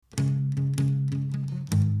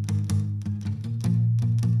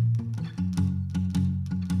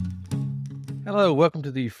Hello, welcome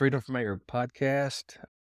to the Freedom from Anger podcast.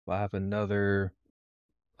 I have another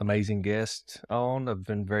amazing guest on. I've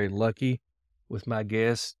been very lucky with my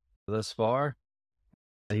guest thus far.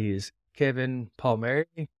 He is Kevin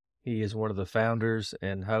Palmieri. He is one of the founders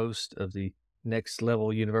and host of the Next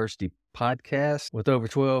Level University podcast with over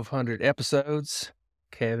 1,200 episodes.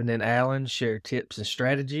 Kevin and Alan share tips and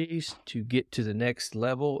strategies to get to the next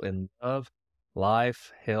level in love,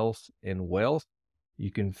 life, health, and wealth.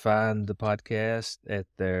 You can find the podcast at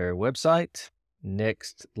their website,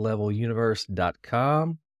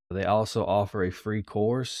 nextleveluniverse.com. They also offer a free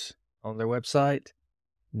course on their website,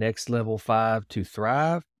 Next Level 5 to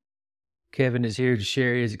Thrive. Kevin is here to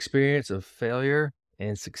share his experience of failure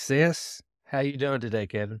and success. How you doing today,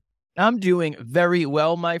 Kevin? I'm doing very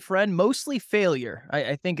well, my friend. Mostly failure.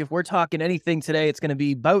 I think if we're talking anything today, it's going to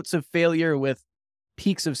be bouts of failure with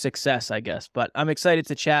peaks of success, I guess. But I'm excited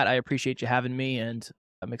to chat. I appreciate you having me, and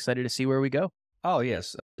I'm excited to see where we go. Oh,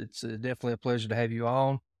 yes. It's definitely a pleasure to have you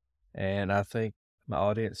on. And I think my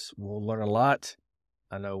audience will learn a lot.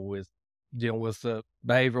 I know with dealing with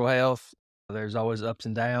behavioral health, there's always ups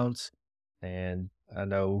and downs. And I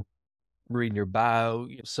know reading your bio,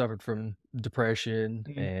 you suffered from depression,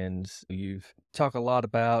 and you've talked a lot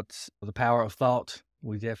about the power of thought.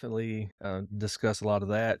 We definitely discuss a lot of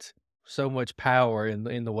that. So much power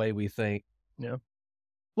in the way we think. Yeah.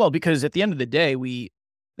 Well, because at the end of the day,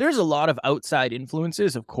 there's a lot of outside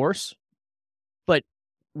influences, of course, but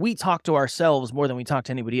we talk to ourselves more than we talk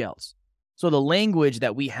to anybody else. So the language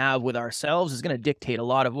that we have with ourselves is going to dictate a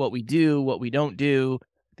lot of what we do, what we don't do,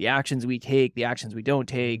 the actions we take, the actions we don't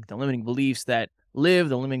take, the limiting beliefs that live,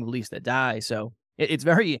 the limiting beliefs that die. So it's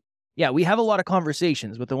very, we have a lot of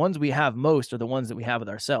conversations, but the ones we have most are the ones that we have with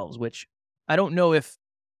ourselves, which I don't know if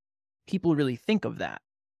people really think of that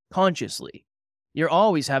consciously. You're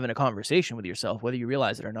always having a conversation with yourself, whether you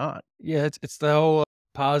realize it or not. Yeah, it's the whole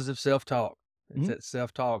positive self-talk. It's Mhm. that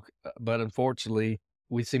self-talk, but unfortunately,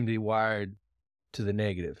 we seem to be wired to the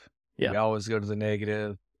negative. Yeah. We always go to the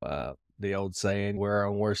negative. The old saying, "We're our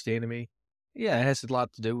own worst enemy." Yeah, it has a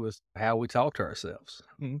lot to do with how we talk to ourselves.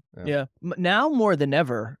 Yeah. Now more than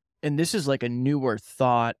ever, and this is like a newer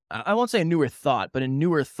thought. I won't say a newer thought, but a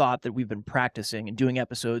newer thought that we've been practicing and doing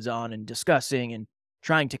episodes on and discussing and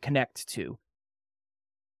trying to connect to.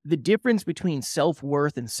 The difference between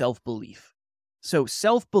self-worth and self-belief. So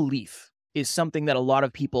self-belief is something that a lot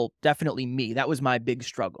of people, definitely me, that was my big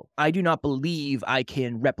struggle. I do not believe I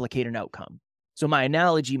can replicate an outcome. So my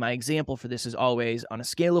analogy, my example for this is always on a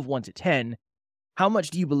scale of 1 to 10, how much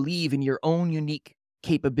do you believe in your own unique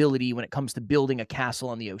capability when it comes to building a castle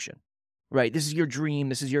on the ocean? Right? This is your dream.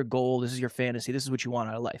 This is your goal. This is your fantasy. This is what you want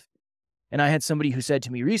out of life. And I had somebody who said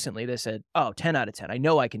to me recently, they said, oh, 10 out of 10. I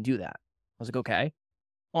know I can do that. I was like, okay.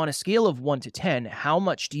 On a scale of 1 to 10, how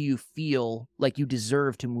much do you feel like you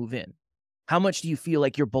deserve to move in? How much do you feel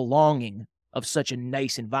like you're belonging of such a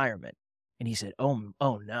nice environment? And he said, oh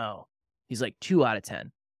no. He's like 2 out of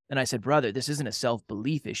 10. And I said, brother, this isn't a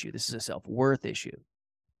self-belief issue. This is a self-worth issue.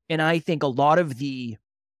 And I think a lot of the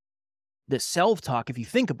self-talk, if you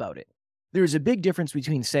think about it, there's a big difference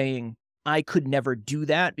between saying, I could never do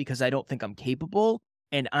that because I don't think I'm capable,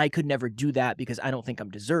 and I could never do that because I don't think I'm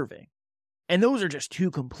deserving. And those are just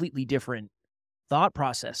two completely different thought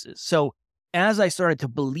processes. So as I started to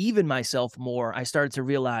believe in myself more, I started to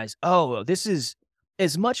realize, oh, this is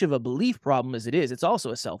as much of a belief problem as it is. It's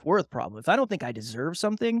also a self-worth problem. If I don't think I deserve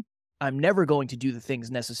something, I'm never going to do the things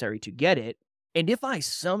necessary to get it. And if I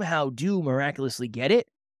somehow do miraculously get it,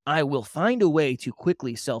 I will find a way to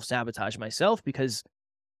quickly self-sabotage myself because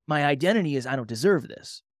my identity is I don't deserve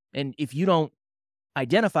this. And if you don't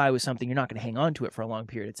identify with something, you're not going to hang on to it for a long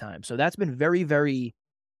period of time. So that's been very, very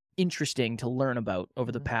interesting to learn about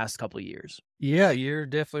over the past couple of years. Yeah, you're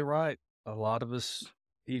definitely right. A lot of us,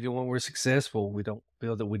 even when we're successful, we don't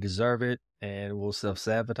feel that we deserve it, and we'll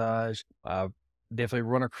self-sabotage. I've definitely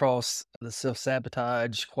run across the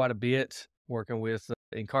self-sabotage quite a bit working with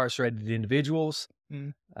incarcerated individuals.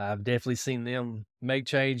 I've definitely seen them make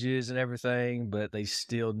changes and everything, but they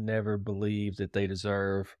still never believe that they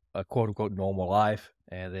deserve a quote unquote normal life.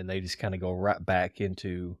 And then they just kind of go right back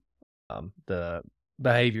into the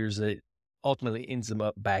behaviors that ultimately ends them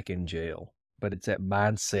up back in jail. But it's that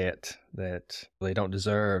mindset that they don't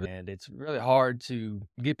deserve. And it's really hard to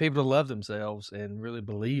get people to love themselves and really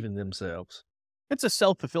believe in themselves. It's a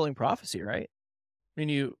self-fulfilling prophecy, right? I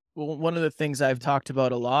mean, one of the things I've talked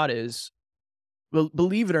about a lot is, well,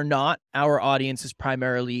 believe it or not, our audience is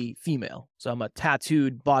primarily female. So I'm a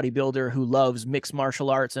tattooed bodybuilder who loves mixed martial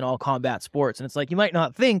arts and all combat sports. And it's like, you might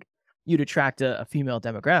not think you'd attract a female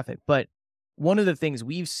demographic, but one of the things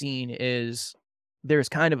we've seen is there's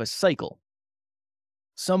kind of a cycle.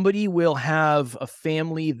 Somebody will have a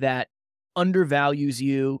family that undervalues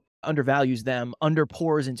you, undervalues them,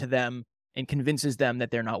 underpours into them, and convinces them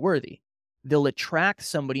that they're not worthy. They'll attract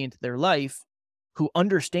somebody into their life who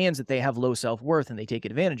understands that they have low self-worth and they take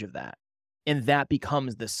advantage of that. And that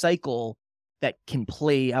becomes the cycle that can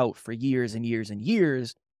play out for years and years and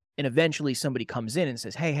years. And eventually somebody comes in and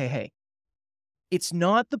says, hey, hey, hey, it's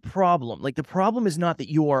not the problem. Like, the problem is not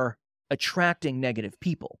that you're attracting negative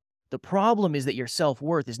people. The problem is that your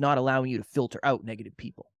self-worth is not allowing you to filter out negative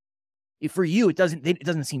people. If for you, it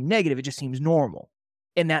doesn't seem negative. It just seems normal.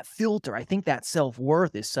 And that filter, I think that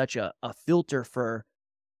self-worth is such a filter for,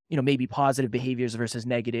 maybe positive behaviors versus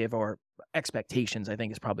negative, or expectations, I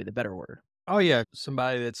think is probably the better word. Oh, yeah.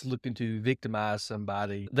 Somebody that's looking to victimize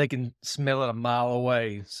somebody, they can smell it a mile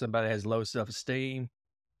away. Somebody has low self-esteem,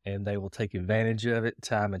 and they will take advantage of it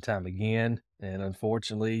time and time again. And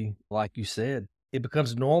unfortunately, like you said, it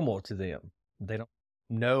becomes normal to them. They don't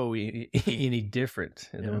know any different.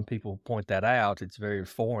 And then when people point that out, it's very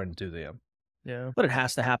foreign to them. Yeah. But it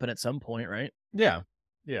has to happen at some point, right? Yeah.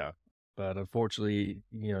 Yeah. But unfortunately,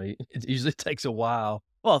 it usually takes a while.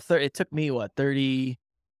 Well, it took me, 30?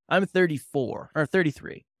 I'm 34 or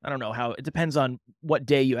 33. I don't know how. It depends on what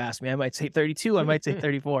day you ask me. I might say 32. I might say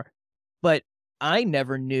 34. But I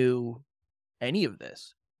never knew any of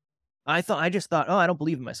this. I just thought, oh, I don't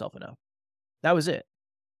believe in myself enough. That was it.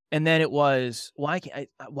 And then it was, why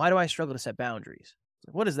do I struggle to set boundaries?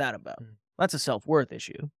 What is that about? That's a self-worth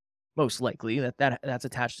issue. Most likely that's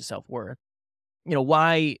attached to self-worth.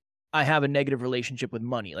 Why I have a negative relationship with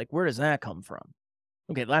money. Like, where does that come from?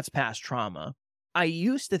 Okay, that's past trauma. I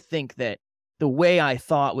used to think that the way I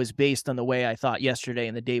thought was based on the way I thought yesterday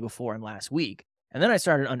and the day before and last week. And then I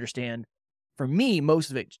started to understand, for me,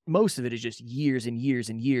 most of it is just years and years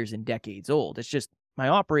and years and decades old. It's just my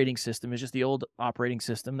operating system is just the old operating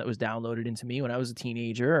system that was downloaded into me when I was a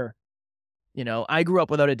teenager. I grew up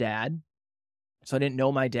without a dad. So I didn't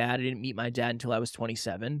know my dad. I didn't meet my dad until I was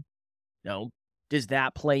 27. Does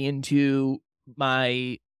that play into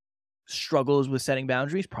my struggles with setting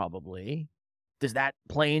boundaries? Probably. Does that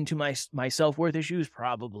play into my self-worth issues?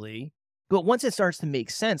 Probably. But once it starts to make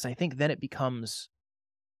sense, I think then it becomes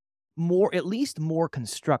at least more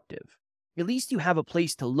constructive. At least you have a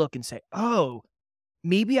place to look and say, oh,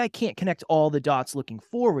 maybe I can't connect all the dots looking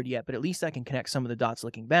forward yet, but at least I can connect some of the dots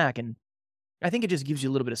looking back. And I think it just gives you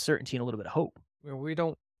a little bit of certainty and a little bit of hope. Well, we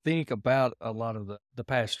don't think about a lot of the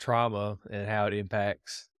past trauma and how it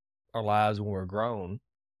impacts our lives when we're grown.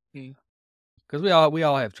 Because we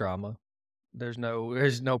all have trauma. There's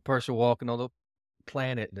no person walking on the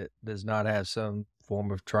planet that does not have some form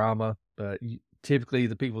of trauma. But typically,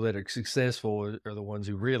 the people that are successful are the ones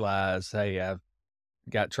who realize, hey, I've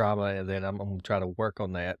got trauma, and then I'm going to try to work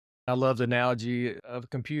on that. I love the analogy of a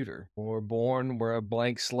computer. When we're born, we're a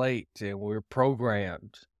blank slate, and we're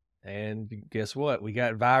programmed. And guess what? We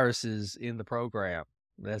got viruses in the program.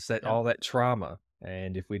 That's all that trauma.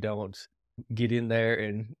 And if we don't get in there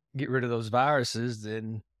and get rid of those viruses,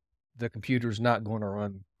 then the computer's not going to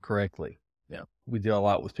run correctly. Yeah. We deal a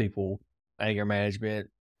lot with people, anger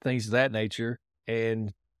management, things of that nature.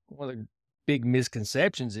 And one of the big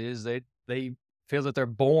misconceptions is that they feel that they're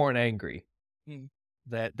born angry,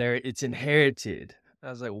 that it's inherited.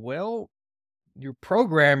 I was like, well, your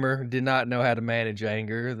programmer did not know how to manage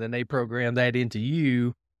anger. Then they programmed that into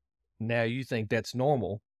you. Now you think that's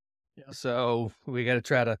normal. Yeah. So we got to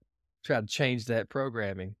try to change that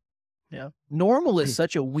programming. Yeah. Normal is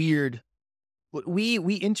such a weird. We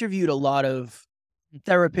interviewed a lot of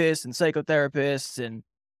therapists and psychotherapists and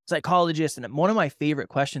psychologists, and one of my favorite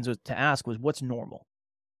questions to ask was, what's normal?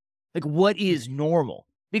 Like, what is normal?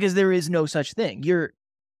 Because there is no such thing.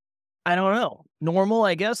 I don't know. Normal,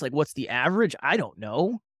 I guess. Like, what's the average? I don't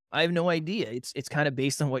know. I have no idea. It's kind of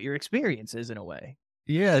based on what your experience is in a way.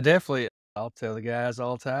 Yeah, definitely. I'll tell the guys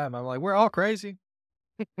all the time. I'm like, we're all crazy.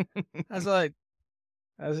 I was like,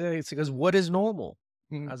 because what is normal?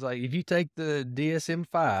 I was like, if you take the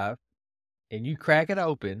DSM-5 and you crack it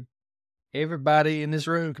open, everybody in this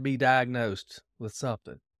room could be diagnosed with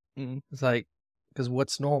something. It's like, because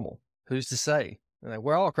what's normal? Who's to say? Like,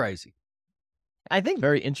 we're all crazy. I think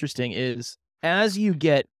very interesting is as you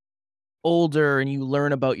get older and you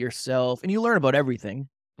learn about yourself, and you learn about everything,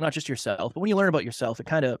 not just yourself, but when you learn about yourself, it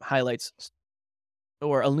kind of highlights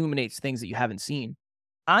or illuminates things that you haven't seen.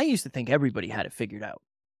 I used to think everybody had it figured out.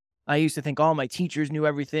 I used to think all my teachers knew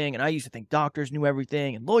everything, and I used to think doctors knew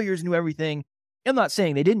everything, and lawyers knew everything. I'm not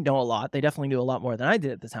saying they didn't know a lot. They definitely knew a lot more than I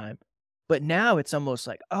did at the time. But now it's almost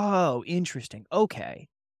like, oh, interesting. Okay.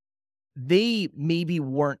 They maybe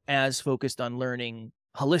weren't as focused on learning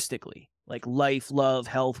holistically. like life, love,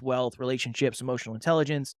 health, wealth, relationships, emotional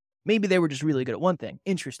intelligence. Maybe they were just really good at one thing.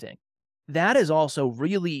 Interesting. That has also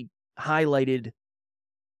really highlighted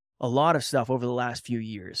a lot of stuff over the last few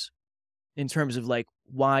years in terms of like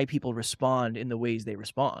why people respond in the ways they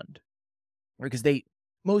respond. Because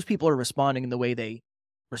most people are responding in the way they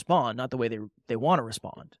respond, not the way they want to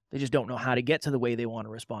respond. They just don't know how to get to the way they want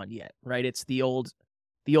to respond yet, right? It's the old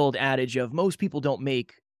adage of most people don't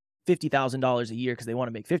make $50,000 a year because they want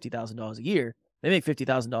to make $50,000 a year. They make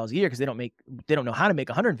 $50,000 a year because they don't know how to make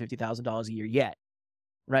 $150,000 a year yet,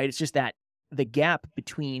 right? It's just that the gap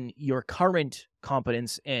between your current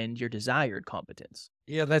competence and your desired competence.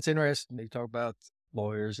 Yeah, that's interesting. You talk about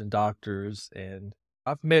lawyers and doctors, and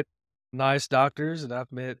I've met nice doctors and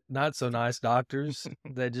I've met not so nice doctors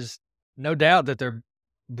that just, no doubt that they're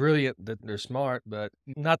brilliant, that they're smart, but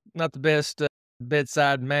not the best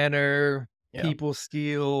bedside manner, Yeah. people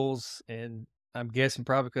skills. And I'm guessing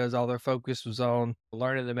probably because all their focus was on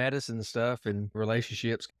learning the medicine and stuff, and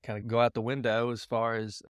relationships kind of go out the window as far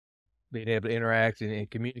as being able to interact and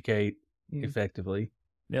communicate effectively.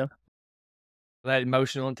 Yeah. That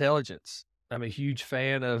emotional intelligence. I'm a huge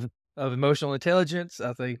fan of emotional intelligence.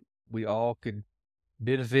 I think we all could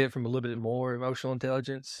benefit from a little bit more emotional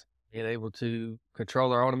intelligence, being able to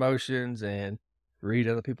control our own emotions and read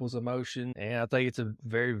other people's emotions. And I think it's a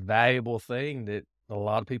very valuable thing that a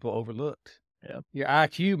lot of people overlooked. Yeah. Your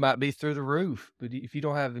IQ might be through the roof, but if you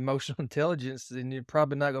don't have emotional intelligence, then you're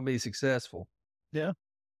probably not going to be successful. Yeah.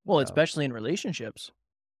 Well, especially in relationships,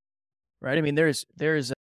 right? I mean, there's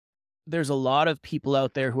a lot of people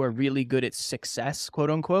out there who are really good at success, quote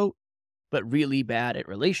unquote, but really bad at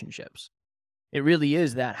relationships. It really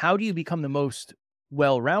is that. How do you become the most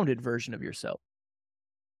well-rounded version of yourself?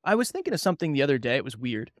 I was thinking of something the other day. It was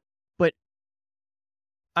weird, but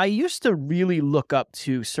I used to really look up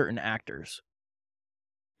to certain actors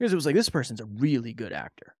because it was like, this person's a really good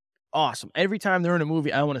actor. Awesome. Every time they're in a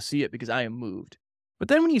movie, I want to see it because I am moved. But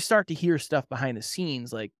then when you start to hear stuff behind the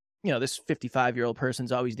scenes, like, this 55-year-old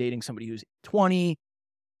person's always dating somebody who's 20,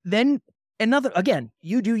 then again,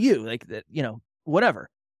 you do you, like that, whatever.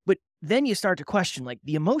 But then you start to question, like,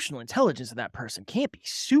 the emotional intelligence of that person can't be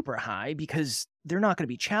super high because they're not going to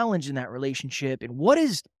be challenged in that relationship. And what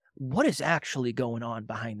is actually going on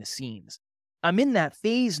behind the scenes? I'm in that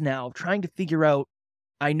phase now of trying to figure out,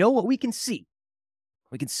 I know what we can see.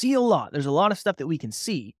 We can see a lot. There's a lot of stuff that we can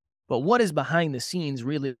see, but what is behind the scenes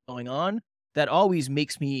really going on? That always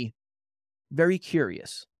makes me very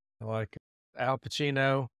curious. Like Al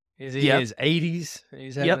Pacino, is in his 80s.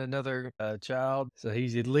 He's having another child, so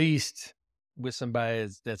he's at least with somebody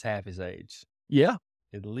that's half his age. Yeah,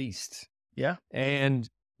 at least. Yeah, and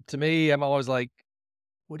to me, I'm always like,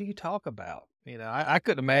 what do you talk about? I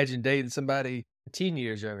couldn't imagine dating somebody 10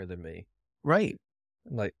 years younger than me. Right.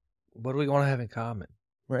 I'm like, what do we want to have in common?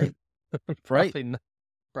 Right. Probably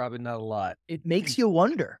not a lot. It makes you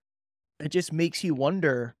wonder. It just makes you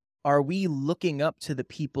wonder, are we looking up to the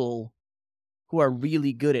people who are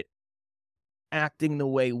really good at acting the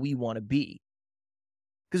way we want to be?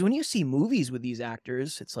 Because when you see movies with these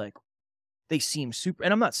actors, it's like they seem super,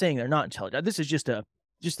 and I'm not saying they're not intelligent. This is just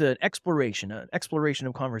an exploration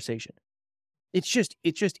of conversation. It's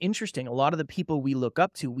just interesting. A lot of the people we look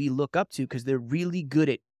up to because they're really good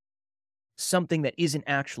at something that isn't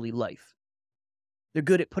actually life. They're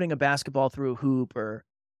good at putting a basketball through a hoop or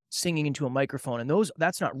singing into a microphone, and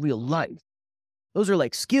that's not real life. Those are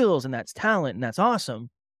like skills, and that's talent, and that's awesome,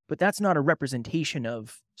 but that's not a representation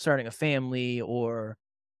of starting a family or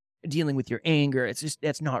dealing with your anger.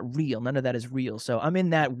 That's not real. None of that is real. So I'm in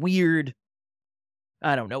that weird,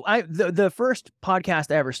 I don't know. The first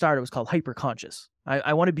podcast I ever started was called Hyperconscious.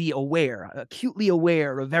 I want to be aware, acutely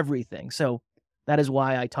aware of everything. So that is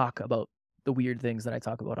why I talk about the weird things that I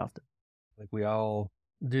talk about often. Like we all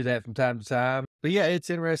do that from time to time. But yeah, it's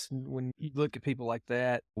interesting when you look at people like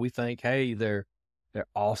that. We think, hey, they're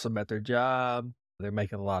awesome at their job. They're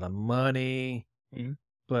making a lot of money. Mm-hmm.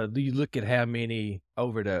 But you look at how many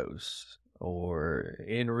overdose or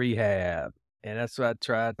in rehab. And that's what I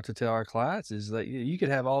try to tell our clients is that you could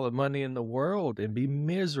have all the money in the world and be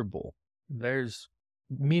miserable. There's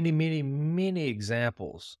many, many, many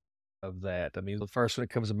examples of that. I mean, the first one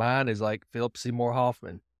that comes to mind is like Philip Seymour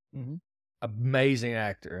Hoffman. Mm-hmm. Amazing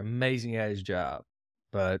actor, amazing at his job,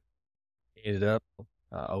 but ended up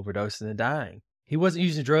overdosing and dying. He wasn't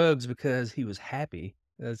using drugs because he was happy.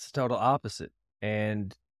 That's the total opposite.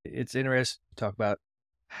 And it's interesting to talk about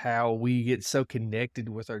how we get so connected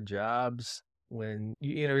with our jobs. When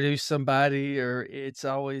you introduce somebody, or it's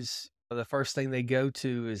always the first thing they go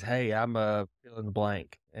to is, hey, I'm a fill in the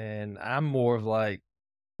blank. And I'm more of like,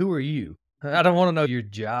 who are you? I don't want to know your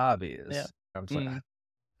job is. Yeah. I'm just like,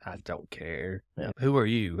 I don't care. Yeah. Who are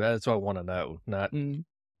you? That's what I want to know, not Mm.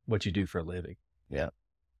 what you do for a living. Yeah.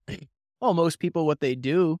 Well, most people, what they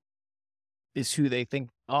do is who they think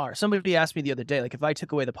are. Somebody asked me the other day, like, if I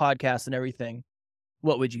took away the podcast and everything,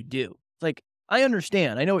 what would you do? It's like, I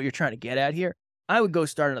understand. I know what you're trying to get at here. I would go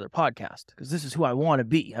start another podcast because this is who I want to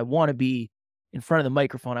be. I want to be in front of the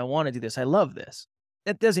microphone. I want to do this. I love this.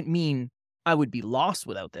 That doesn't mean I would be lost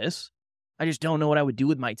without this. I just don't know what I would do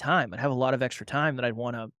with my time. I'd have a lot of extra time that I'd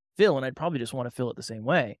want to fill, and I'd probably just want to fill it the same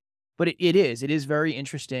way. But it is very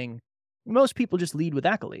interesting. Most people just lead with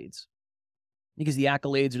accolades because the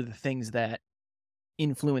accolades are the things that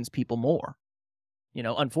influence people more,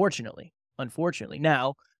 unfortunately.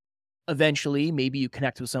 Now, eventually, maybe you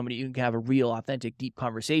connect with somebody, you can have a real, authentic, deep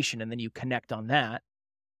conversation, and then you connect on that.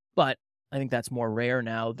 But I think that's more rare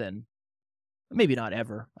now than maybe not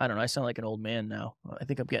ever. I don't know. I sound like an old man now. I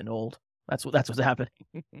think I'm getting old. That's what's happening.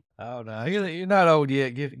 Oh, no, you're not old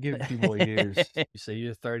yet. Give it a few more years. You say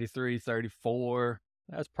you're 33, 34.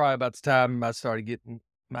 That's probably about the time I started getting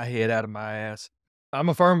my head out of my ass. I'm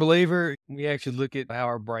a firm believer. We actually look at how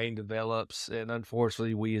our brain develops, and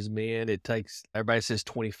unfortunately, we as men, everybody says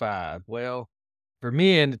 25. Well, for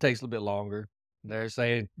men, it takes a little bit longer. They're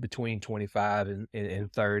saying between 25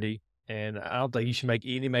 and 30. And I don't think you should make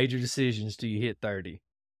any major decisions till you hit 30.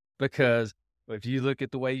 Because if you look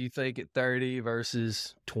at the way you think at 30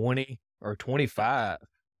 versus 20 or 25,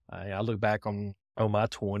 I look back on my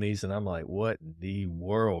 20s and I'm like, what in the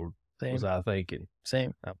world was I thinking?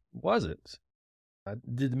 Same. I wasn't. I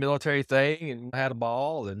did the military thing and had a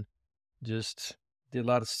ball and just did a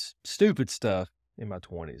lot of stupid stuff in my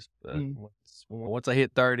 20s. But once I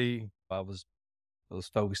hit 30, I was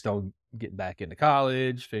focused on getting back into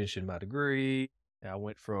college, finishing my degree. I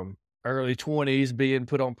went from early 20s being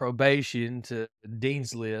put on probation to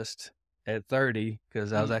dean's list at 30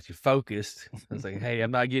 because I was actually focused. I was like, hey,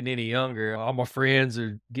 I'm not getting any younger. All my friends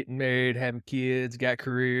are getting married, having kids, got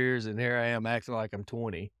careers, and here I am acting like I'm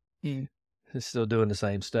 20. Still doing the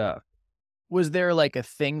same stuff. Was there like a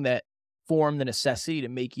thing that formed the necessity to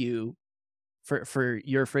make you, for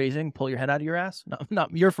your phrasing, pull your head out of your ass?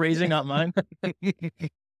 Not your phrasing, not mine.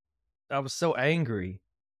 I was so angry,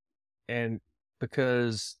 and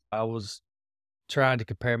because I was trying to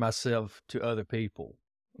compare myself to other people.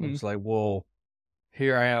 It's like, well,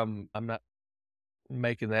 here I am. I'm not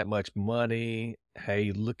making that much money.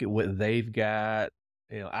 Hey, look at what they've got.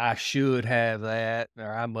 I should have that,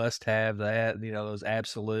 or I must have that, those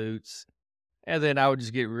absolutes. And then I would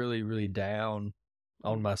just get really, really down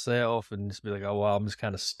on myself and just be like, oh, well, I'm just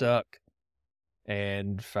kind of stuck.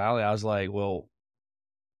 And finally I was like, well,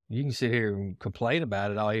 you can sit here and complain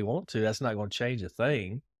about it all you want to. That's not going to change a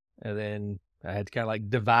thing. And then I had to kind of like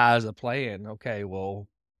devise a plan. Okay, well,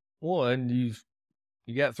 one, you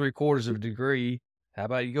got 3/4 of a degree. How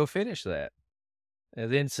about you go finish that?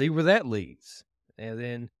 And then see where that leads. And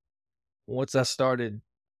then once I started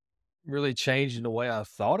really changing the way I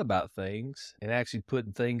thought about things and actually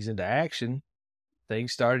putting things into action,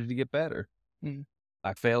 things started to get better.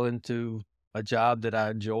 I fell into a job that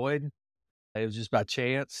I enjoyed. It was just by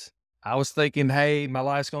chance. I was thinking, hey, my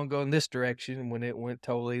life's going to go in this direction when it went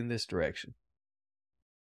totally in this direction.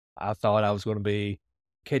 I thought I was going to be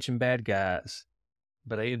catching bad guys,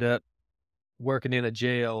 but I ended up working in a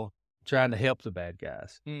jail trying to help the bad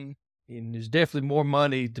guys. And there's definitely more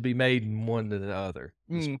money to be made in one than the other.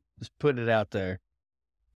 Just putting it out there.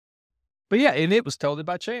 But yeah, and it was totally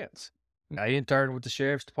by chance. I interned with the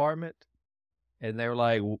sheriff's department, and they were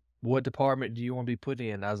like, what department do you want to be put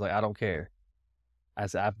in? I was like, I don't care. I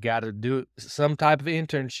said, I've got to do some type of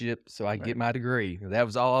internship so I can get my degree. That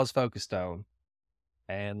was all I was focused on.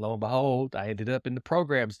 And lo and behold, I ended up in the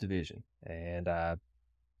programs division, and I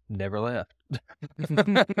never left.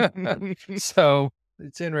 So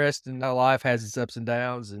it's interesting how life has its ups and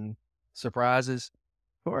downs and surprises.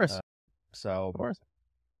 Of course. Of course.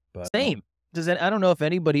 But, same. I don't know if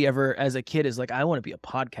anybody ever, as a kid, is like, I want to be a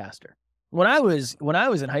podcaster. When I was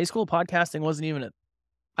in high school, podcasting wasn't even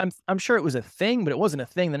I'm sure it was a thing, but it wasn't a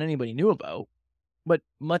thing that anybody knew about. But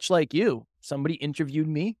much like you, somebody interviewed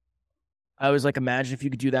me. I was like, imagine if you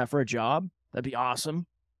could do that for a job. That'd be awesome.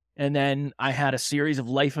 And then I had a series of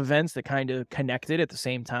life events that kind of connected at the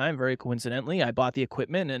same time. Very coincidentally, I bought the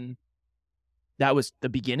equipment, and that was the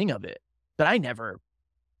beginning of it. But I never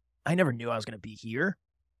knew I was going to be here,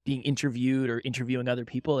 being interviewed or interviewing other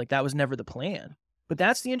people. Like, that was never the plan. But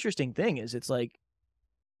that's the interesting thing, is it's like,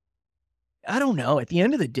 I don't know. At the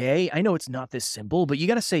end of the day, I know it's not this simple, but you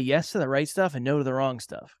got to say yes to the right stuff and no to the wrong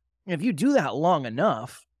stuff. And if you do that long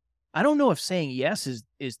enough, I don't know if saying yes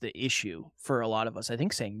is the issue for a lot of us. I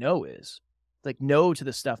think saying no is. Like no to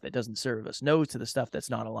the stuff that doesn't serve us, no to the stuff that's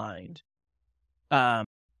not aligned.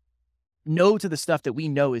 No to the stuff that we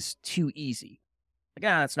know is too easy. Like,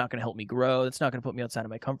 that's not going to help me grow. That's not going to put me outside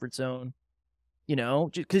of my comfort zone. You know,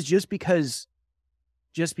 just because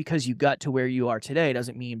you got to where you are today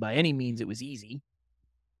doesn't mean by any means it was easy.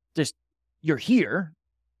 Just you're here,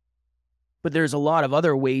 but there's a lot of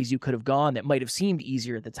other ways you could have gone that might have seemed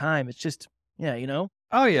easier at the time. It's just, yeah, you know?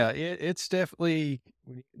 Oh yeah, it's definitely,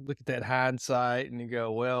 when you look at that hindsight and you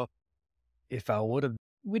go, well, if I would have,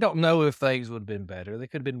 we don't know if things would have been better. They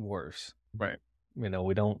could have been worse. Right. You know,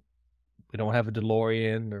 we don't have a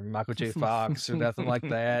DeLorean or Michael J. Fox or nothing like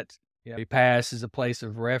that. Yeah, we pass as a place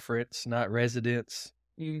of reference, not residence.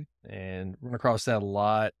 And run across that a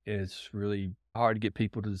lot. It's really hard to get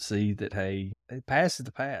people to see that, hey, the past is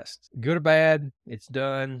the past. Good or bad, it's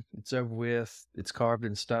done. It's over with. It's carved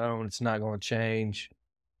in stone. It's not going to change.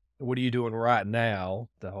 What are you doing right now?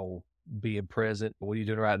 The whole being present. What are you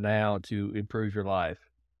doing right now to improve your life?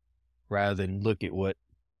 Rather than look at what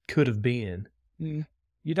could have been. You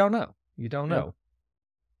don't know. You don't know.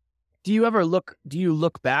 Do you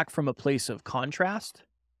look back from a place of contrast?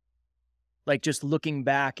 Like just looking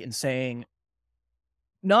back and saying,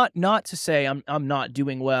 not to say I'm not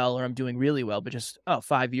doing well or I'm doing really well, but just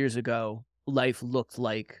 5 years ago life looked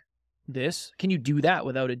like this. Can you do that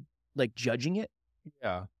without like judging it?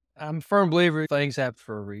 Yeah, I'm a firm believer things happen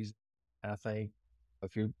for a reason. I think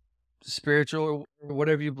if you're spiritual or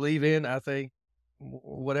whatever you believe in, I think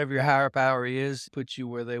whatever your higher power is puts you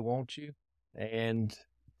where they want you, and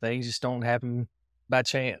things just don't happen by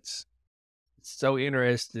chance. It's so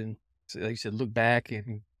interesting. Like you said, look back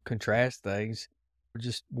and contrast things.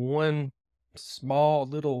 Just one small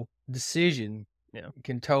little decision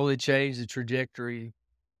can totally change the trajectory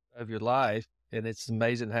of your life. And it's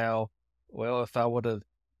amazing how, well, if I would have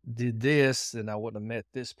did this, then I wouldn't have met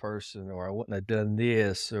this person, or I wouldn't have done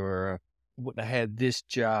this, or I wouldn't have had this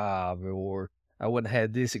job, or I wouldn't have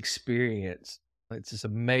had this experience. It's just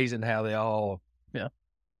amazing how they all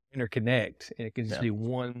interconnect. And it can just be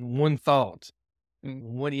one thought.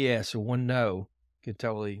 One yes or one no could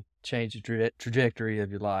totally change the trajectory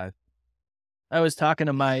of your life. I was talking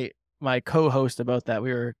to my co-host about that.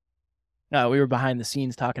 We were behind the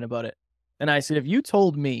scenes talking about it. And I said, if you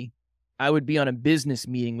told me I would be on a business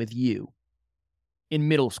meeting with you in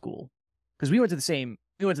middle school, because we went to the same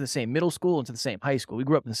middle school and to the same high school. We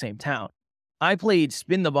grew up in the same town. I played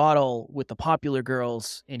spin the bottle with the popular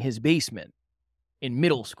girls in his basement in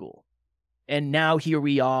middle school. And now here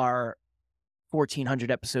we are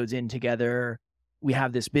 1,400 episodes in together. We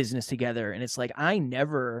have this business together. And it's like, I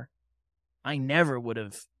never would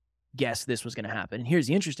have guessed this was going to happen. And here's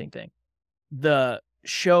the interesting thing. The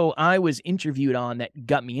show I was interviewed on that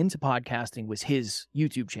got me into podcasting was his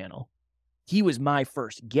YouTube channel. He was my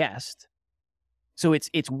first guest. So it's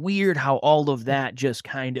weird how all of that just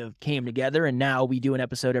kind of came together. And now we do an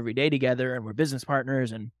episode every day together and we're business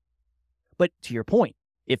partners. But to your point,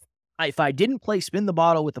 if I didn't play spin the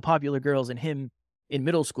bottle with the popular girls and him in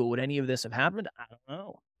middle school, would any of this have happened? I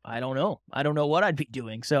don't know. I don't know what I'd be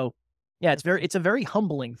doing. So yeah, it's a very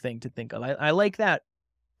humbling thing to think of. I like that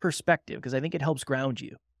perspective because I think it helps ground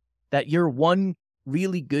you that you're one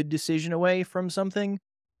really good decision away from something.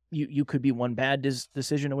 You could be one bad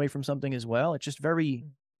decision away from something as well. It's just very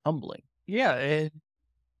humbling. Yeah. And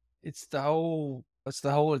it's the whole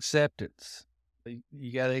acceptance.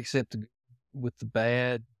 You got to accept with the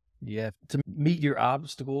bad. You have to meet your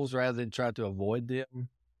obstacles rather than try to avoid them,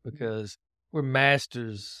 because we're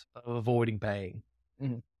masters of avoiding pain.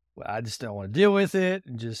 Well, I just don't want to deal with it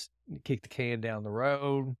and just kick the can down the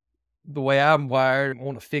road. The way I'm wired, I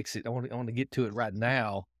want to fix it. I want to get to it right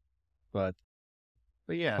now. But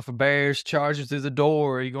yeah, if a bear's charging through the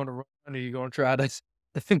door, are you going to run? Or are you going to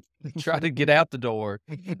try to get out the door,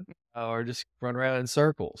 or just run around in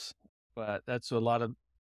circles? But that's a lot of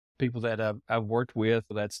people that I've worked with.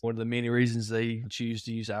 That's one of the many reasons they choose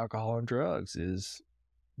to use alcohol and drugs is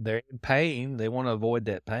they're in pain. They want to avoid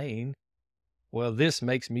that pain. Well, this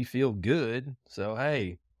makes me feel good. So,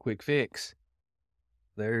 hey, quick fix.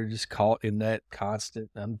 They're just caught in that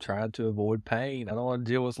constant, I'm trying to avoid pain. I don't want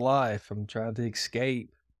to deal with life. I'm trying to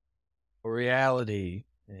escape reality.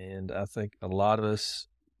 And I think a lot of us,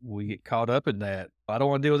 we get caught up in that. I don't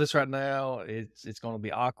want to deal with this right now. It's going to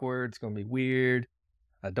be awkward. It's going to be weird.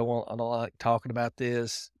 I don't like talking about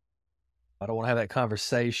this. I don't want to have that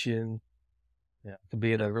conversation. I could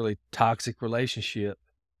be in a really toxic relationship.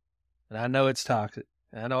 And I know it's toxic.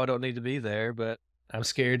 I know I don't need to be there, but I'm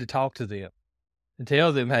scared to talk to them and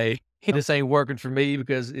tell them, hey, this ain't working for me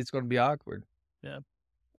because it's going to be awkward. Yeah.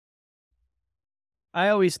 I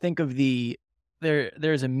always think of the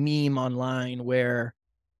there's a meme online where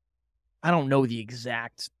I don't know the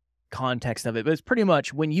exact context of it, but it's pretty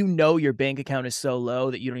much when you know your bank account is so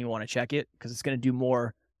low that you don't even want to check it because it's going to do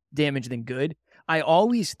more damage than good. I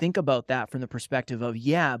always think about that from the perspective of,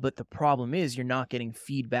 yeah, but the problem is you're not getting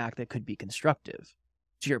feedback that could be constructive.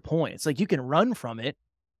 To your point, it's like you can run from it,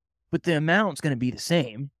 but the amount's going to be the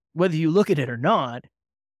same, whether you look at it or not.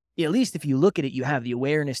 At least if you look at it, you have the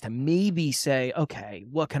awareness to maybe say, okay,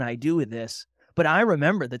 what can I do with this? But I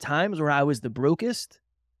remember the times where I was the brokest,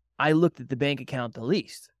 I looked at the bank account the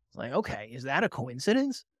least. It's like, okay, is that a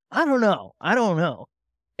coincidence? I don't know.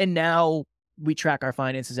 And now we track our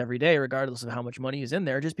finances every day, regardless of how much money is in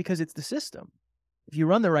there, just because it's the system. If you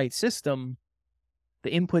run the right system,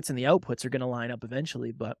 the inputs and the outputs are going to line up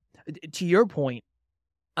eventually. But to your point,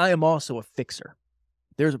 I am also a fixer.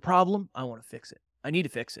 There's a problem, I want to fix it. I need to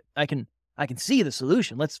fix it. I can see the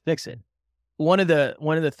solution. Let's fix it. One of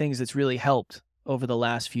the things that's really helped over the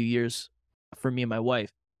last few years for me and my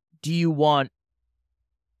wife, do you want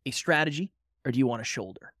a strategy or do you want a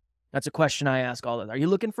shoulder? That's a question I ask all of them. Are you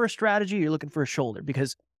looking for a strategy or are you looking for a shoulder?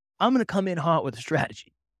 Because I'm going to come in hot with a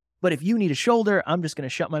strategy. But if you need a shoulder, I'm just going to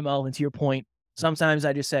shut my mouth. And to your point, sometimes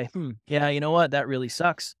I just say, yeah, you know what? That really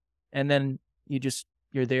sucks. And then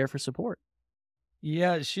you're there for support.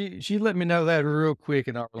 Yeah, she let me know that real quick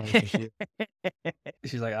in our relationship.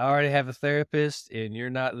 She's like, I already have a therapist and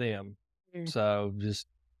you're not them. So just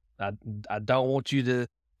I don't want you to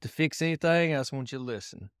fix anything. I just want you to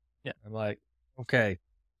listen. Yeah. I'm like, okay,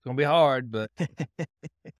 it's gonna be hard, but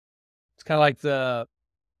it's kind of like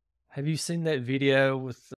have you seen that video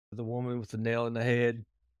with the woman with the nail in the head?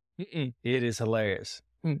 Mm-mm. It is hilarious.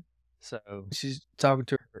 So she's talking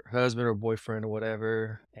to her husband or boyfriend or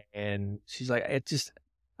whatever, and she's like,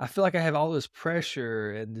 I feel like I have all this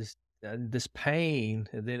pressure and this pain,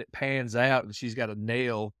 and then it pans out and she's got a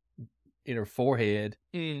nail in her forehead,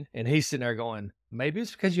 and he's sitting there going, maybe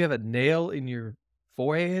it's because you have a nail in your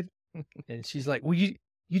forehead, and she's like, well, you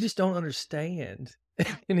just don't understand,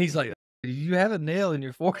 and he's like, you have a nail in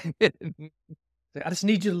your forehead. I just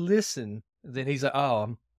need you to listen. And then he's like,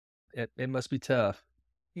 oh, it must be tough.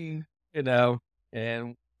 You know,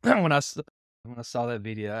 and when I saw that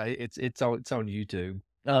video, it's on YouTube.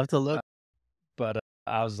 I'll have to look. But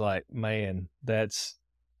I was like, man, that's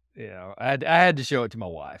I had to show it to my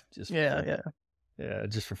wife just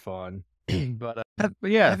just for fun. But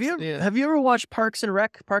yeah, have you ever watched Parks and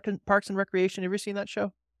Recreation? Have you ever seen that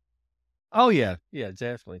show? Oh yeah,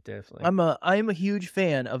 definitely. I am a huge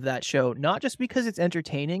fan of that show, not just because it's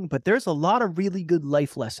entertaining, but there's a lot of really good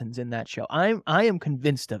life lessons in that show. I am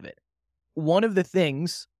convinced of it. One of the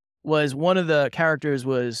things was one of the characters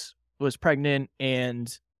was pregnant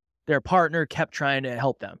and their partner kept trying to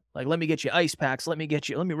help them. Like, let me get you ice packs, let me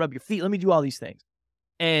rub your feet, let me do all these things.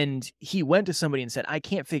 And he went to somebody and said, I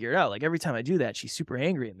can't figure it out. Like every time I do that, she's super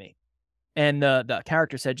angry at me. And the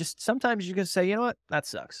character said, just sometimes you can say, you know what? That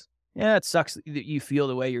sucks. Yeah, it sucks that you feel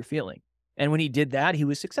the way you're feeling. And when he did that, he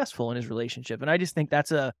was successful in his relationship. And I just think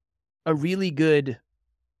that's a really good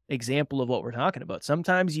example of what we're talking about.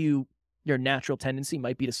 Sometimes your natural tendency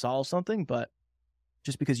might be to solve something, but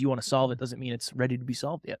just because you want to solve it doesn't mean it's ready to be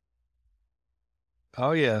solved yet.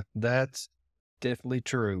 Oh yeah, that's definitely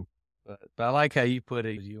true. But I like how you put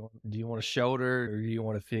it. Do you want a shoulder or do you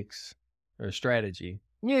want to fix or a strategy?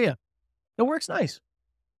 Yeah. It works nice.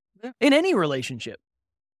 In any relationship.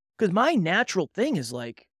 Because my natural thing is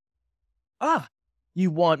like,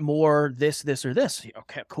 you want more this, or this.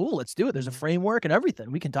 Okay, cool. Let's do it. There's a framework and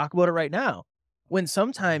everything. We can talk about it right now. When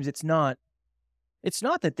sometimes it's not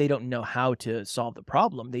that they don't know how to solve the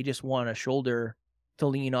problem. They just want a shoulder to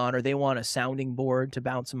lean on, or they want a sounding board to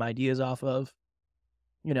bounce some ideas off of.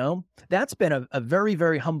 You know, that's been a very,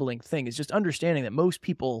 very humbling thing, is just understanding that most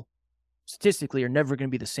people statistically are never going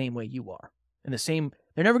to be the same way you are.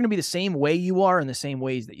 They're never going to be the same way you are in the same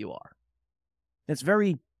ways that you are. It's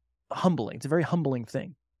very humbling. It's a very humbling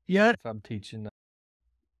thing. Yeah. If I'm teaching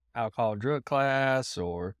alcohol drug class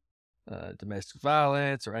or domestic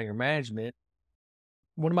violence or anger management,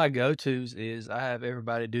 one of my go-tos is I have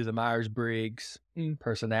everybody do the Myers-Briggs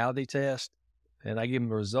personality test, and I give them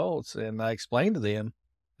the results, and I explain to them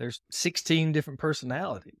there's 16 different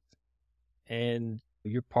personalities, and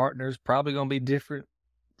your partner's probably going to be different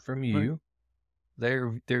from you. Right.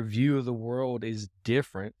 Their view of the world is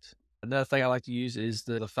different. Another thing I like to use is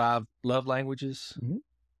the 5 love languages.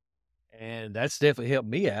 And that's definitely helped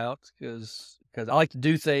me out because I like to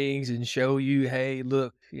do things and show you, hey,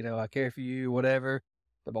 look, I care for you, whatever.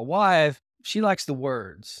 But my wife, she likes the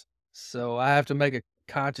words. So I have to make a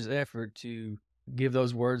conscious effort to give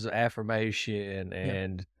those words of affirmation.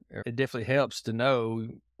 And it definitely helps to know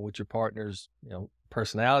what your partner's,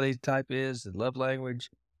 personality type is, the love language.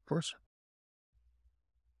 Of course.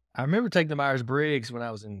 I remember taking the Myers-Briggs when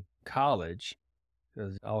I was in college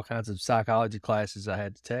because all kinds of psychology classes I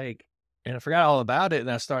had to take. And I forgot all about it,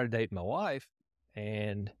 and I started dating my wife,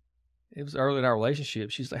 and it was early in our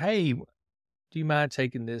relationship. She's like, "Hey, do you mind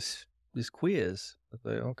taking this quiz?" I was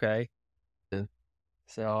like, "Okay." And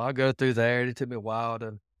so I'll go through there. It took me a while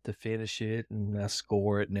to finish it, and I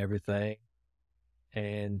score it and everything.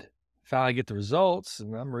 And finally get the results,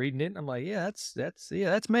 and I'm reading it, and I'm like, "Yeah,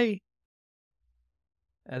 that's me."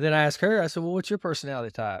 And then I asked her, I said, "Well, what's your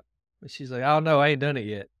personality type?" And she's like, "I don't know, I ain't done it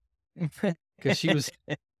yet." Because she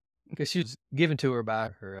was given to her by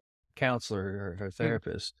her counselor or her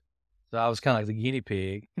therapist. So I was kind of like the guinea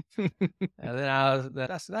pig. And then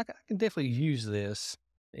I said, I can definitely use this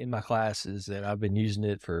in my classes, and I've been using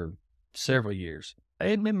it for several years.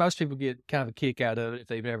 And most people get kind of a kick out of it if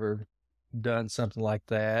they've never done something like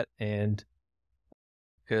that. And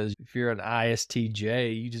because if you're an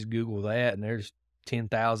ISTJ, you just Google that and there's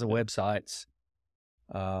 10,000 websites.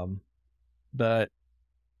 But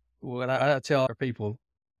what I tell our people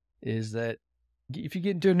is that if you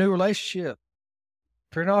get into a new relationship,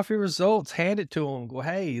 print off your results, hand it to them. Go,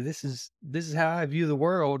 "Hey, this is how I view the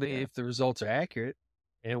world if the results are accurate."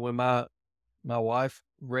 And when my wife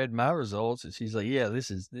read my results, and she's like, "Yeah,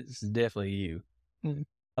 this is definitely you." Mm.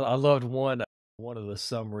 I loved one of the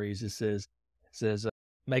summaries. It says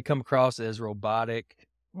may come across as robotic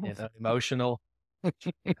and unemotional.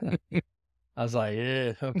 I was like,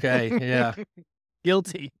 "Yeah, okay, yeah,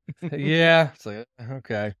 Guilty. yeah." It's like,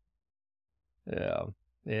 okay, yeah,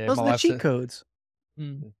 yeah. Those My are the wife cheat said, codes.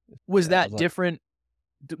 Mm. Was yeah, I was that like, different?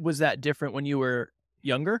 Was that different when you were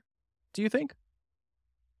younger? Do you think?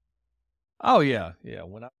 "Oh yeah, yeah."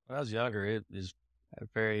 When I was younger, it was a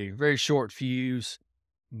very very short fuse.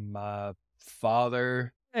 My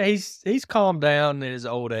father, he's calmed down in his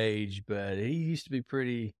old age, but he used to be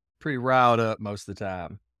pretty riled up most of the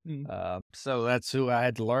time. Mm. So that's who I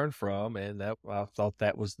had to learn from, and that I thought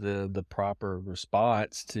that was the proper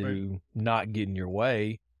response Right. to not get in your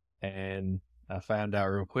way. And I found out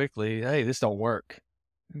real quickly, hey, this don't work.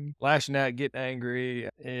 Mm. Lashing out, getting angry,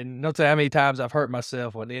 and no tell how many times I've hurt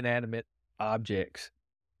myself with inanimate objects.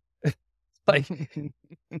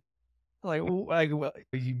 Like well,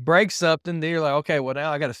 you break something, then you're like, "Okay, well,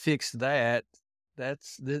 now I gotta fix that."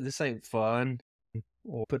 This ain't fun.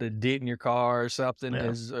 Or put a dent in your car or something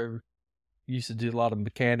Yeah. or used to do a lot of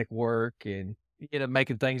mechanic work, and you end up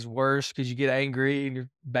making things worse because you get angry and you're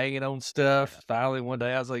banging on stuff. Finally, one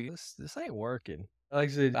day I was like, "This ain't working." Like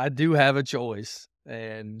I said, I do have a choice,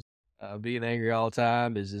 and, being angry all the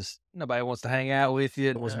time is just nobody wants to hang out with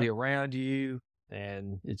you, wants to Yeah. be around you,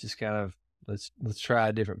 and it's just kind of let's try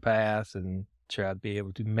a different path and try to be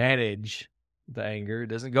able to manage the anger. It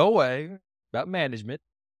doesn't go away, about management,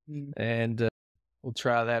 Mm. and, we'll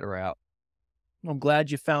try that route. I'm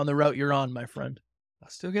glad you found the route you're on, my friend. I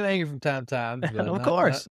still get angry from time to time, but Of not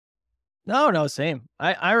course. No, same.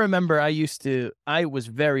 I remember I was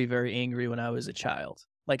very, very angry when I was a child,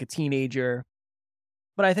 like a teenager.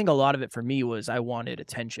 But I think a lot of it for me was I wanted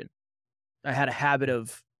attention. I had a habit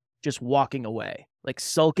of just walking away, like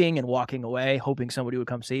sulking and walking away, hoping somebody would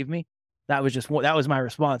come save me. That was my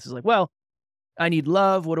response. Is like, well, I need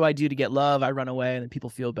love. What do I do to get love? I run away and then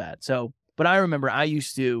people feel bad. So, but I remember I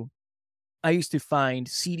used to find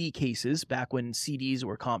CD cases back when CDs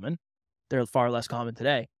were common. They're far less common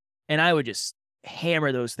today. And I would just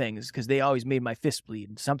hammer those things because they always made my fist bleed.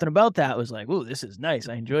 And something about that was like, "Ooh, this is nice.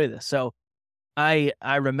 I enjoy this." So I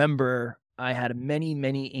remember I had many,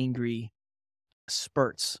 many angry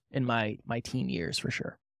spurts in my teen years for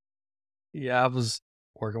sure. yeah, I was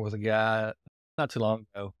working with a guy not too long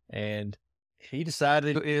ago, and he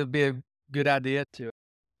decided it would be a good idea to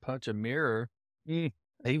punch a mirror. He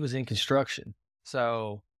was in construction,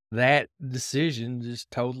 so that decision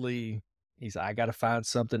just totally he's "I gotta find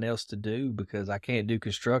something else to do because I can't do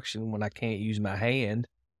construction when I can't use my hand."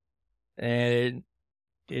 And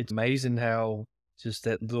it's amazing how just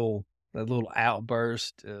that little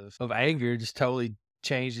outburst of anger just totally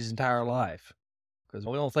changed his entire life. Because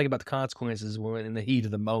we don't think about the consequences when we're in the heat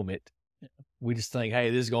of the moment. We just think, "Hey,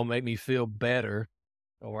 this is gonna make me feel better,"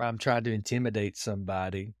 or I'm trying to intimidate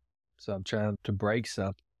somebody, so I'm trying to break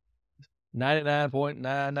something.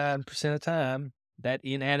 99.99% of the time, that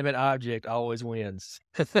inanimate object always wins.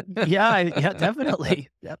 Yeah, definitely.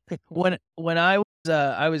 Yep. When I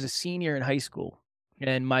was a senior in high school,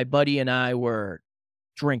 and my buddy and I were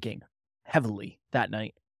drinking heavily that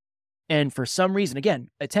night. And for some reason, again,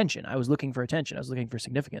 attention. I was looking for attention. I was looking for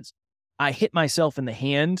significance. I hit myself in the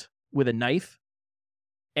hand with a knife,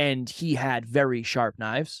 and he had very sharp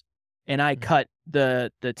knives, and I cut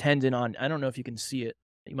the tendon on. I don't know if you can see it.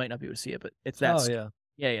 You might not be able to see it, but it's that. Oh yeah.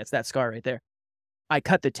 Yeah, it's that scar right there. I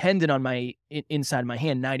cut the tendon on my inside my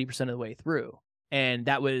hand 90% of the way through, and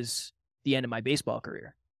that was the end of my baseball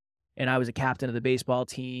career. And I was a captain of the baseball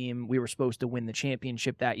team. We were supposed to win the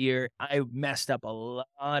championship that year. I messed up a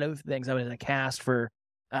lot of things. I was in a cast for,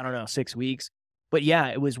 I don't know, 6 weeks. But yeah,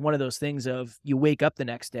 it was one of those things of you wake up the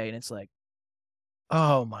next day and it's like,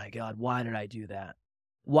 oh my God, why did I do that?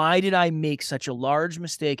 Why did I make such a large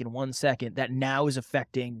mistake in 1 second that now is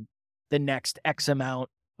affecting the next X amount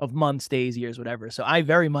of months, days, years, whatever? So I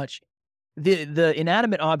very much, the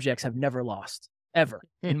inanimate objects have never lost, ever,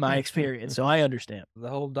 in my experience. So I understand. The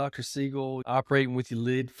whole Dr. Siegel operating with your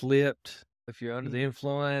lid flipped. If you're under the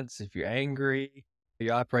influence, if you're angry,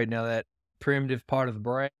 you're operating out of that primitive part of the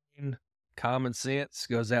brain. Common sense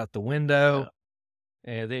goes out the window.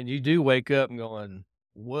 And then you do wake up and going,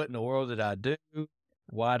 what in the world did I do?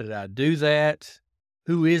 Why did I do that?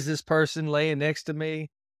 Who is this person laying next to me?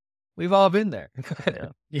 We've all been there.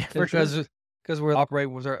 Yeah, for sure. Because we're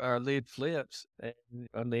operating with our lid flips and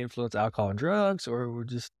under the influence of alcohol and drugs, or we're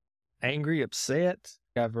just angry, upset.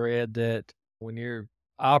 I've read that when you're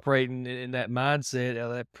operating in that mindset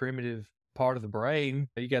of that primitive part of the brain,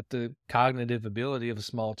 you got the cognitive ability of a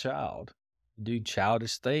small child. You do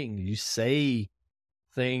childish things. You say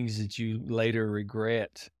things that you later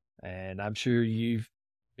regret. And I'm sure you've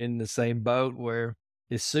been in the same boat where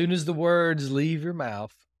as soon as the words leave your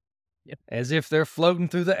mouth, as if they're floating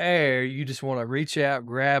through the air, you just want to reach out,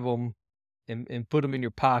 grab them, and put them in your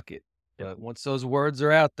pocket. But once those words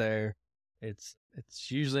are out there, it's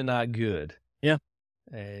usually not good. Yeah.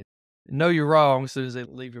 And know you're wrong as soon as they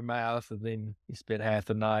leave your mouth, and then you spend half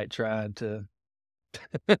the night trying to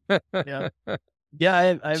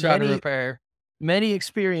I've trying to repair. Many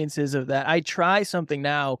experiences of that. I try something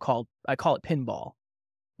now I call it pinball,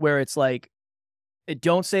 where it's like,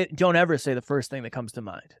 don't ever say the first thing that comes to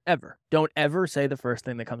mind. Ever. Don't ever say the first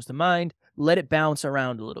thing that comes to mind. Let it bounce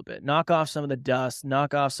around a little bit. Knock off some of the dust,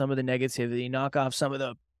 knock off some of the negativity, knock off some of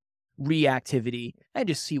the reactivity, and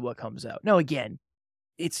just see what comes out. Now, again,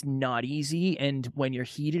 it's not easy, and when you're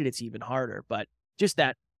heated, it's even harder. But just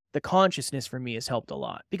that, the consciousness for me has helped a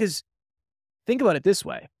lot. Because think about it this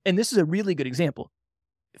way, and this is a really good example.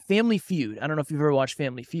 Family Feud. I don't know if you've ever watched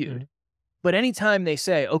Family Feud, but anytime they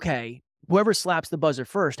say, okay, whoever slaps the buzzer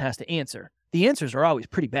first has to answer, the answers are always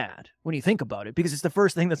pretty bad when you think about it, because it's the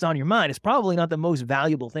first thing that's on your mind. It's probably not the most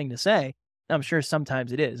valuable thing to say. I'm sure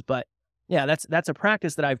sometimes it is, but yeah, that's a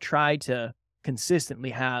practice that I've tried to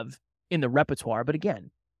consistently have in the repertoire. But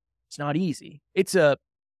again, it's not easy. It's a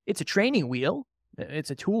training wheel.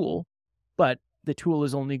 It's a tool, but the tool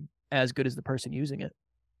is only as good as the person using it.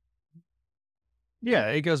 Yeah,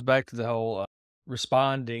 it goes back to the whole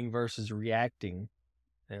responding versus reacting.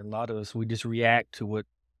 And a lot of us, we just react to what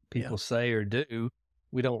people say or do.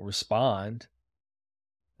 We don't respond.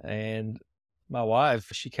 And my wife,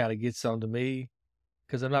 she kind of gets on to me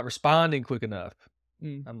because I'm not responding quick enough.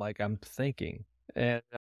 I'm like, I'm thinking. And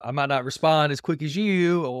I might not respond as quick as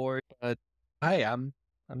you, or, hey, I'm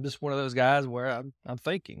just one of those guys where I'm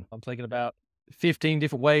thinking. I'm thinking about 15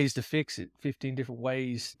 different ways to fix it, 15 different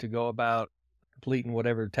ways to go about completing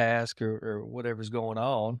whatever task or whatever's going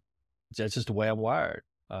on. That's just the way I'm wired.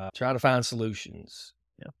 Try to find solutions,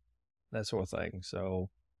 that sort of thing. So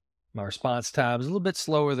my response time is a little bit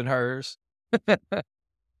slower than hers. But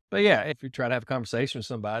yeah, if you try to have a conversation with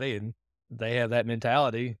somebody and they have that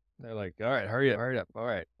mentality, they're like, all right, hurry up. All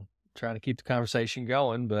right. I'm trying to keep the conversation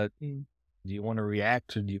going, but do you want to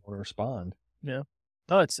react or do you want to respond? Yeah.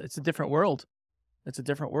 Oh, it's a different world. It's a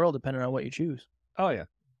different world depending on what you choose. Oh yeah,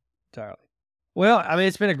 entirely. Well, I mean,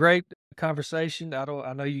 it's been a great conversation.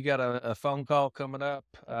 I know you got a phone call coming up.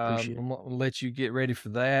 Appreciate it. I'm gonna let you get ready for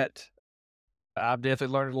that. I've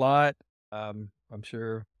definitely learned a lot. I'm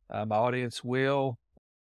sure my audience will.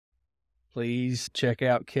 Please check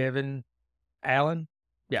out Kevin Allen.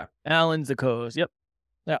 Yeah. Allen's the co-host. Yep.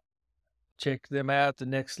 Yeah. Check them out, the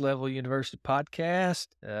Next Level University podcast.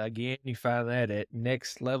 Again, you find that at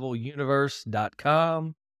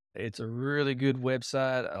nextleveluniverse.com. It's a really good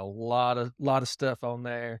website. A lot of stuff on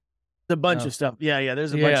there. A bunch of stuff. Yeah.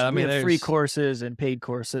 There's a bunch of free courses and paid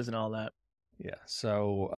courses and all that. Yeah.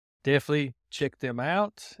 So definitely check them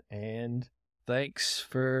out. And thanks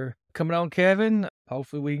for coming on, Kevin.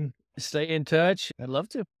 Hopefully we can stay in touch. I'd love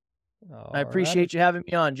to. I appreciate you having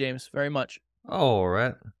me on, James, very much. All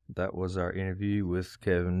right. That was our interview with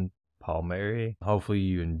Kevin Palmieri. Hopefully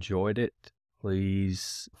you enjoyed it.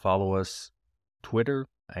 Please follow us Twitter,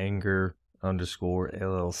 Anger_LLC.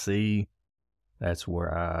 That's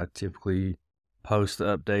where I typically post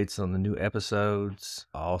updates on the new episodes.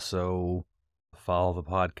 Also, follow the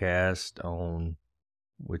podcast on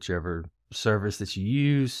whichever service that you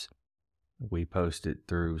use. We post it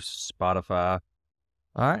through Spotify.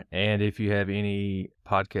 All right. And if you have any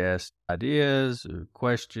podcast ideas or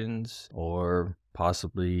questions, or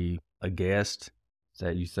possibly a guest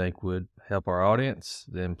that you think would help our audience,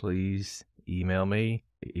 then please email me.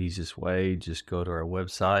 The easiest way, just go to our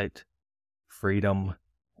website,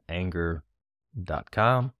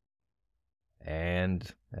 freedomanger.com.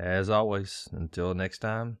 And as always, until next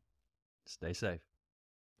time, stay safe.